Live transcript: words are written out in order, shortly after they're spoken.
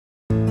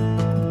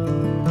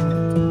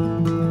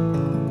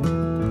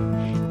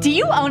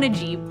you own a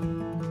Jeep?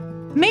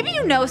 Maybe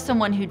you know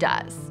someone who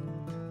does.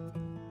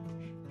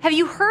 Have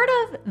you heard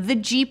of the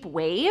Jeep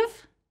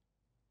wave?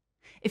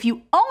 If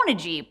you own a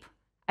Jeep,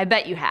 I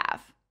bet you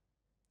have.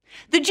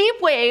 The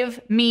Jeep wave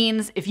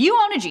means if you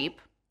own a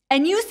Jeep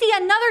and you see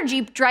another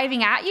Jeep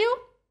driving at you,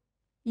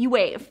 you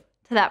wave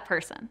to that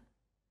person.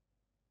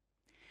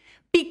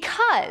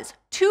 Because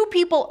two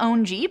people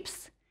own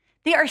Jeeps,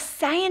 they are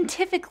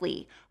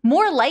scientifically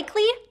more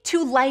likely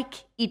to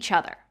like each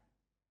other.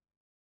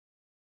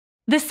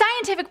 The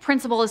scientific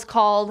principle is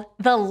called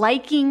the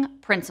liking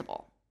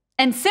principle.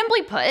 And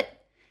simply put,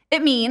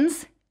 it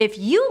means if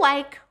you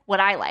like what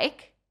I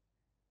like,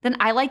 then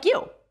I like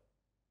you.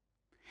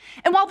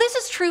 And while this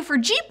is true for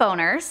Jeep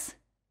owners,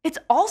 it's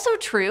also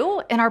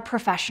true in our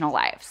professional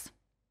lives.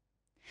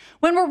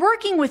 When we're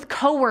working with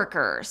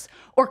coworkers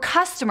or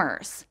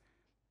customers,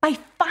 by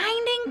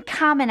finding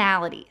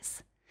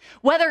commonalities,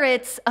 whether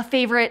it's a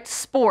favorite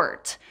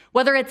sport,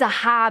 whether it's a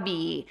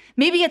hobby,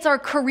 maybe it's our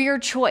career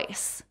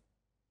choice,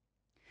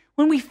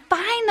 when we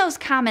find those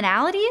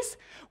commonalities,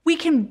 we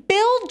can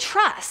build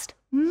trust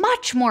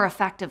much more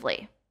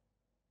effectively.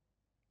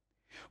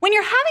 When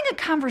you're having a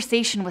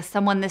conversation with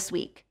someone this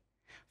week,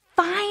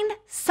 find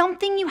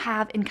something you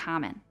have in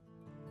common.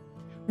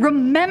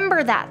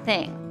 Remember that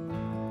thing.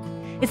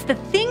 It's the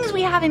things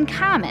we have in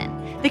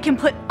common that can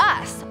put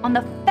us on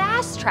the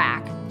fast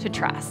track to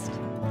trust.